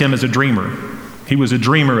referenced him as a dreamer. He was a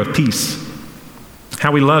dreamer of peace.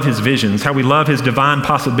 How we love his visions, how we love his divine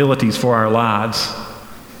possibilities for our lives.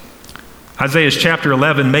 Isaiah's chapter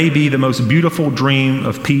 11 may be the most beautiful dream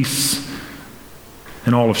of peace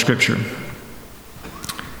in all of Scripture.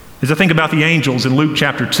 As I think about the angels in Luke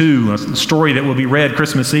chapter 2, a story that will be read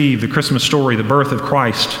Christmas Eve, the Christmas story, the birth of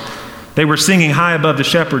Christ, they were singing high above the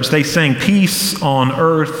shepherds. They sang, "Peace on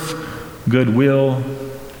earth, goodwill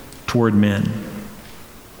toward men."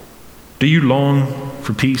 Do you long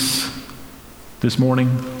for peace this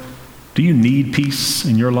morning? Do you need peace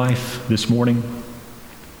in your life this morning?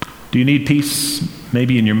 Do you need peace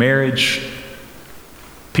maybe in your marriage,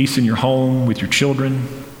 peace in your home with your children,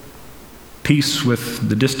 peace with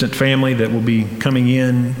the distant family that will be coming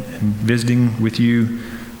in and visiting with you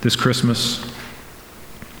this Christmas?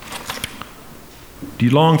 Do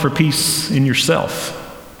you long for peace in yourself?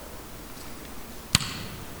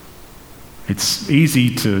 It's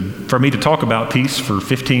easy for me to talk about peace for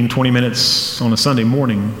 15, 20 minutes on a Sunday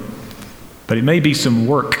morning, but it may be some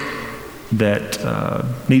work that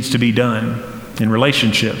needs to be done in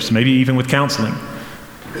relationships, maybe even with counseling.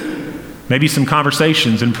 Maybe some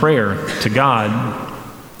conversations and prayer to God,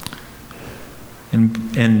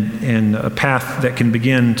 and a path that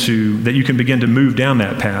you can begin to move down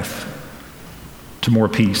that path to more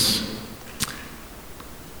peace.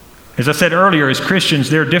 As I said earlier, as Christians,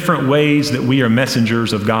 there are different ways that we are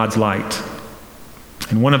messengers of God's light.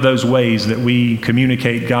 And one of those ways that we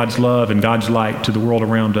communicate God's love and God's light to the world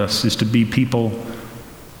around us is to be people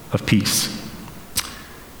of peace.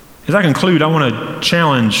 As I conclude, I want to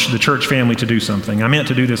challenge the church family to do something. I meant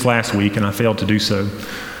to do this last week, and I failed to do so.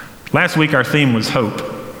 Last week, our theme was hope,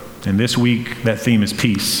 and this week, that theme is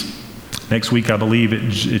peace. Next week, I believe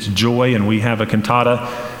it's joy, and we have a cantata.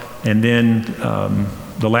 And then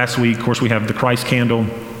the last week, of course, we have the Christ candle,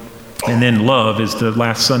 and then love is the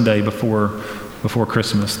last Sunday before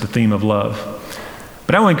Christmas, the theme of love.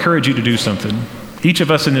 But I want to encourage you to do something. Each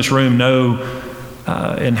of us in this room know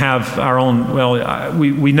and have our own,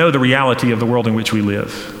 we know the reality of the world in which we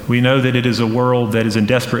live. We know that it is a world that is in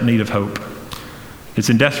desperate need of hope. It's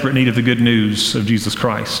in desperate need of the good news of Jesus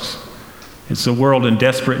Christ. It's a world in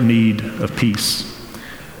desperate need of peace.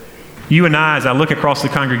 You and I, as I look across the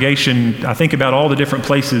congregation, I think about all the different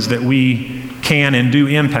places that we can and do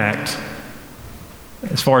impact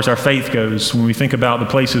as far as our faith goes. When we think about the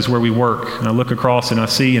places where we work, and I look across and I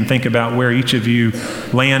see and think about where each of you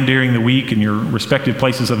land during the week in your respective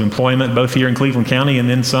places of employment, both here in Cleveland County and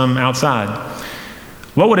then some outside.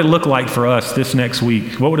 What would it look like for us this next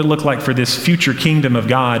week? What would it look like for this future kingdom of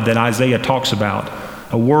God that Isaiah talks about?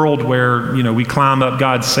 A world where, we climb up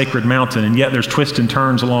God's sacred mountain, and yet there's twists and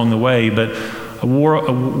turns along the way, but a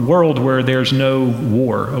world where there's no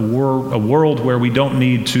war, a world where we don't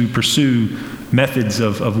need to pursue methods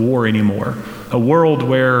of war anymore, a world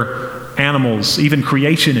where animals, even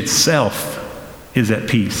creation itself, is at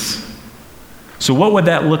peace. So what would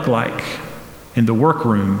that look like in the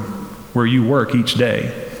workroom where you work each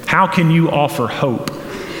day? How can you offer hope?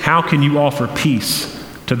 How can you offer peace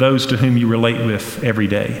to those to whom you relate with every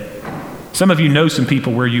day? Some of you know some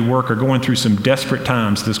people where you work are going through some desperate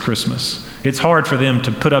times this Christmas. It's hard for them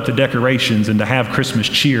to put up the decorations and to have Christmas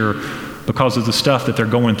cheer because of the stuff that they're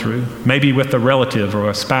going through. Maybe with a relative or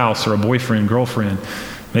a spouse or a boyfriend, girlfriend,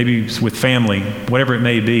 maybe with family, whatever it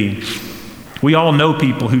may be. We all know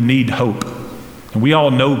people who need hope, and we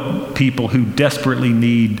all know people who desperately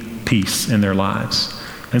need peace in their lives.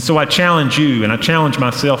 And so I challenge you, and I challenge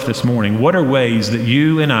myself this morning, what are ways that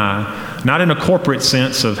you and I, not in a corporate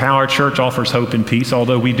sense of how our church offers hope and peace,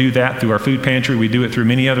 although we do that through our food pantry, we do it through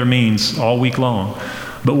many other means all week long,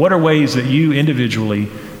 but what are ways that you individually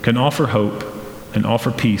can offer hope and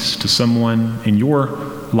offer peace to someone in your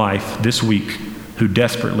life this week who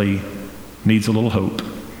desperately needs a little hope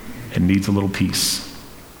and needs a little peace?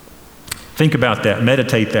 Think about that,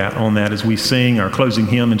 meditate on that as we sing our closing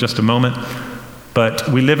hymn in just a moment. But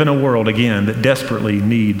we live in a world, again, that desperately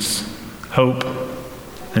needs hope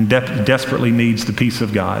and desperately needs the peace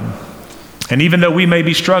of God. And even though we may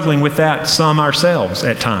be struggling with that some ourselves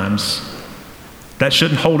at times, that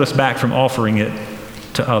shouldn't hold us back from offering it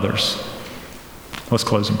to others. Let's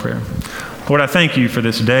close in prayer. Lord, I thank you for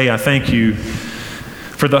this day. I thank you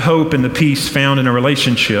for the hope and the peace found in a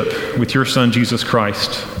relationship with your Son, Jesus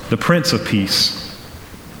Christ, the Prince of Peace.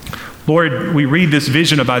 Lord, we read this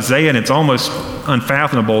vision of Isaiah, and it's almost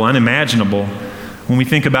unfathomable, unimaginable, when we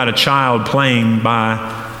think about a child playing by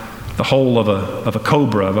the hole of a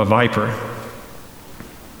cobra, of a viper,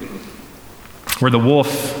 where the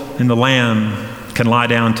wolf and the Lamb can lie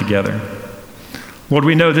down together. Lord,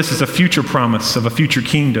 we know this is a future promise of a future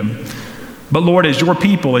kingdom. But Lord, as your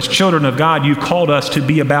people, as children of God, you've called us to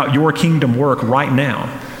be about your kingdom work right now.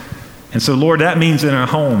 And so, Lord, that means in our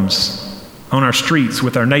homes, on our streets,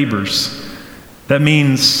 with our neighbors. That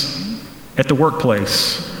means at the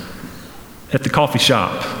workplace, at the coffee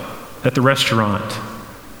shop, at the restaurant,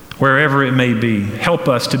 wherever it may be. Help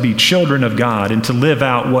us to be children of God and to live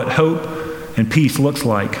out what hope and peace looks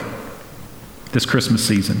like this Christmas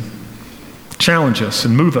season. Challenge us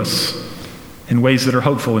and move us in ways that are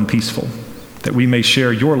hopeful and peaceful, that we may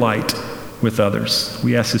share your light with others.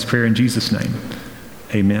 We ask this prayer in Jesus' name.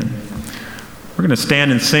 Amen. We're going to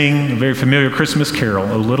stand and sing a very familiar Christmas carol,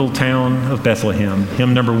 O Little Town of Bethlehem,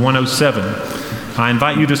 hymn number 107. I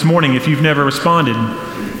invite you this morning, if you've never responded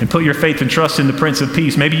and put your faith and trust in the Prince of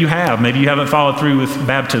Peace, maybe you have, maybe you haven't followed through with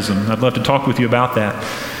baptism. I'd love to talk with you about that.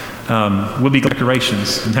 We'll be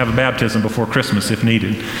decorations and have a baptism before Christmas if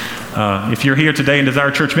needed. If you're here today and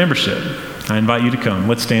desire church membership, I invite you to come.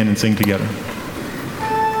 Let's stand and sing together.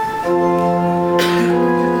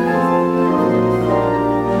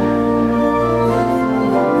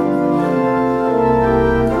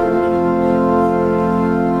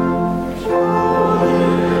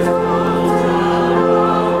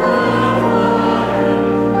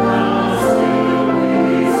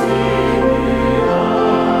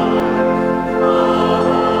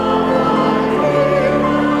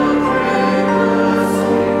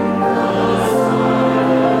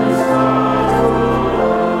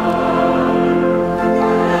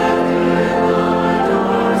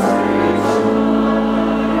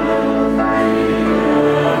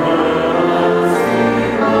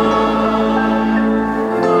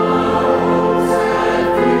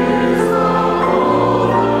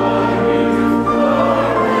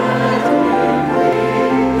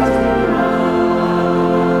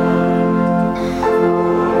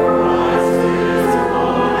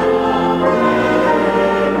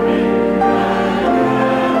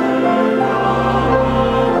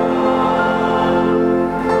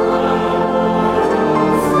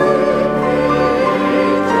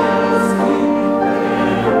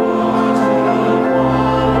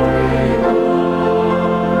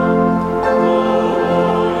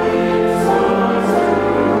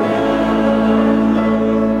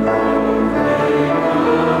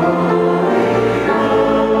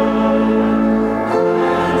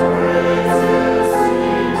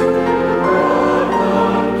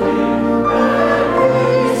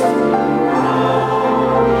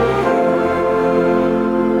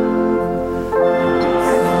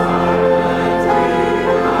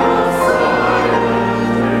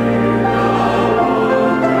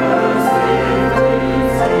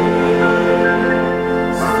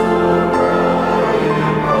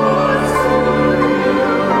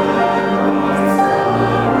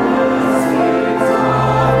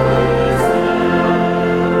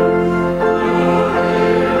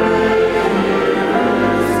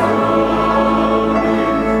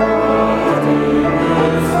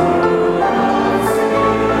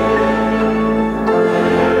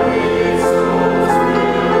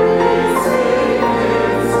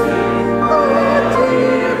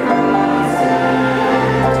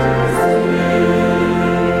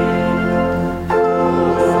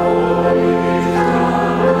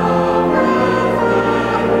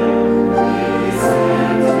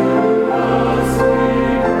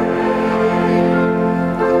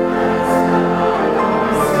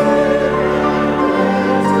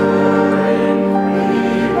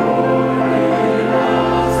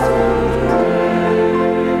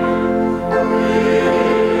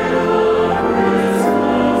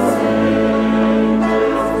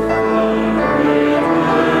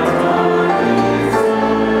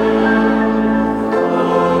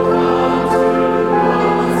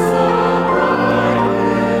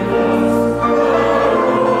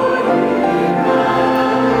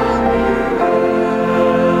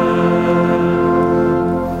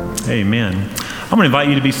 I'm going to invite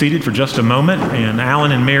you to be seated for just a moment, and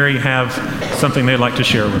Alan and Mary have something they'd like to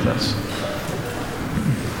share with us.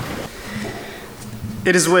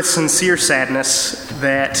 It is with sincere sadness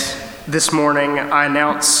that this morning I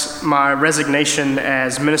announce my resignation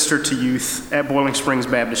as minister to youth at Boiling Springs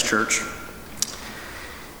Baptist Church.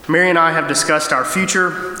 Mary and I have discussed our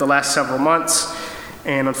future the last several months,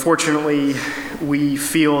 and unfortunately, we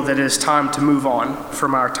feel that it is time to move on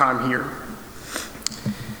from our time here.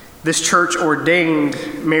 This church ordained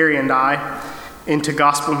Mary and I into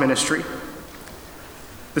gospel ministry.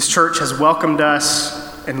 This church has welcomed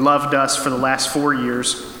us and loved us for the last 4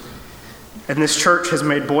 years, and this church has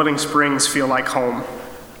made Boiling Springs feel like home.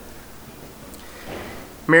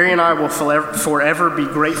 Mary and I will forever be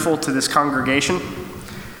grateful to this congregation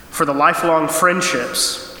for the lifelong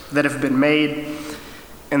friendships that have been made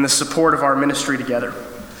and the support of our ministry together.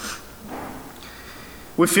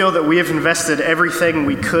 We feel that we have invested everything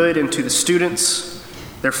we could into the students,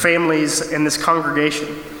 their families, and this congregation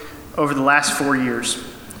over the last 4 years.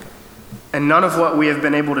 And none of what we have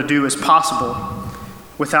been able to do is possible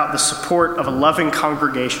without the support of a loving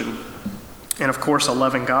congregation and, of course, a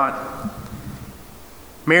loving God.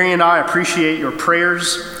 Mary and I appreciate your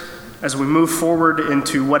prayers as we move forward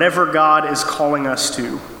into whatever God is calling us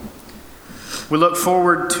to. We look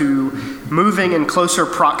forward to moving in closer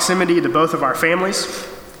proximity to both of our families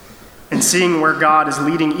and seeing where God is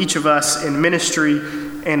leading each of us in ministry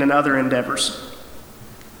and in other endeavors.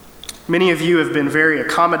 Many of you have been very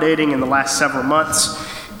accommodating in the last several months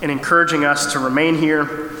in encouraging us to remain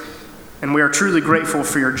here, and we are truly grateful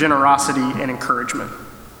for your generosity and encouragement.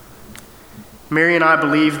 Mary and I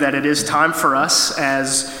believe that it is time for us,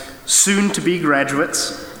 as soon-to-be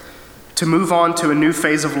graduates, to move on to a new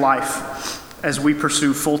phase of life as we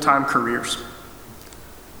pursue full-time careers.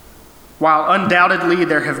 While undoubtedly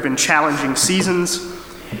there have been challenging seasons,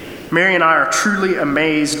 Mary and I are truly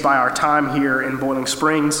amazed by our time here in Boiling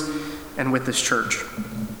Springs and with this church.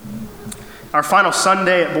 Our final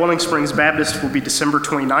Sunday at Boiling Springs Baptist will be December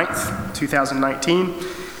 29th, 2019,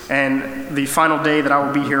 and the final day that I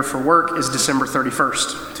will be here for work is December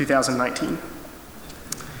 31st, 2019.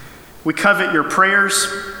 We covet your prayers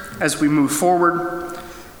as we move forward,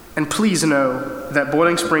 and please know that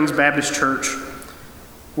Boiling Springs Baptist Church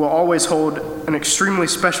will always hold an extremely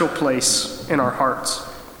special place in our hearts.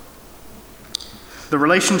 The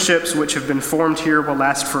relationships which have been formed here will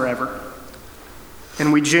last forever,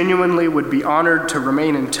 and we genuinely would be honored to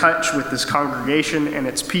remain in touch with this congregation and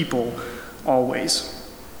its people always.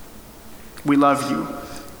 We love you,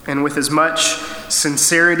 and with as much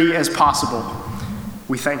sincerity as possible,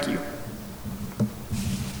 we thank you.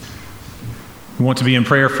 We want to be in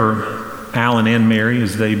prayer for Alan and Mary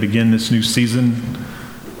as they begin this new season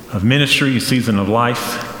of ministry, a season of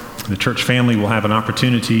life. The church family will have an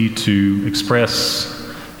opportunity to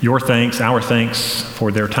express your thanks, our thanks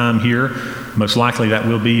for their time here. Most likely that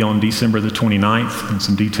will be on December the 29th, and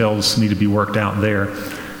some details need to be worked out there.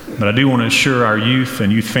 But I do want to assure our youth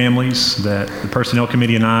and youth families that the Personnel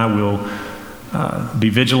Committee and I will be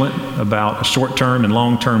vigilant about a short-term and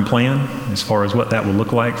long-term plan as far as what that will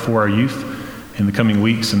look like for our youth in the coming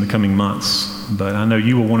weeks and the coming months. But I know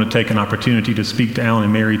you will want to take an opportunity to speak to Alan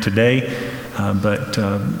and Mary today, but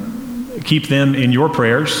keep them in your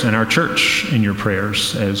prayers and our church in your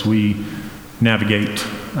prayers as we navigate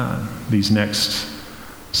these next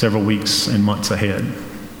several weeks and months ahead.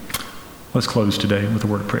 Let's close today with a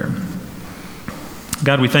word of prayer.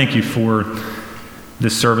 God, we thank you for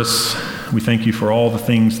this service. We thank you for all the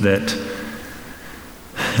things that,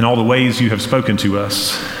 and all the ways you have spoken to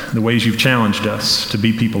us, the ways you've challenged us to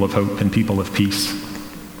be people of hope and people of peace.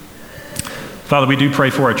 Father, we do pray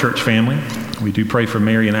for our church family. We do pray for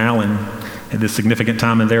Mary and Alan at this significant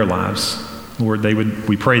time in their lives. Lord,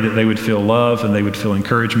 we pray that they would feel love and they would feel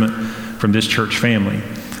encouragement from this church family.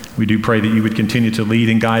 We do pray that you would continue to lead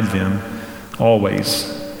and guide them always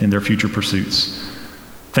in their future pursuits.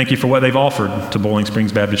 Thank you for what they've offered to Boiling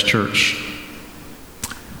Springs Baptist Church.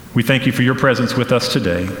 We thank you for your presence with us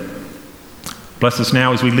today. Bless us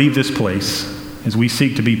now as we leave this place, as we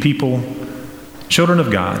seek to be people, children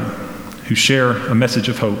of God, who share a message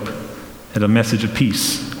of hope and a message of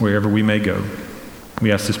peace wherever we may go.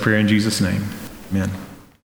 We ask this prayer in Jesus' name. Amen.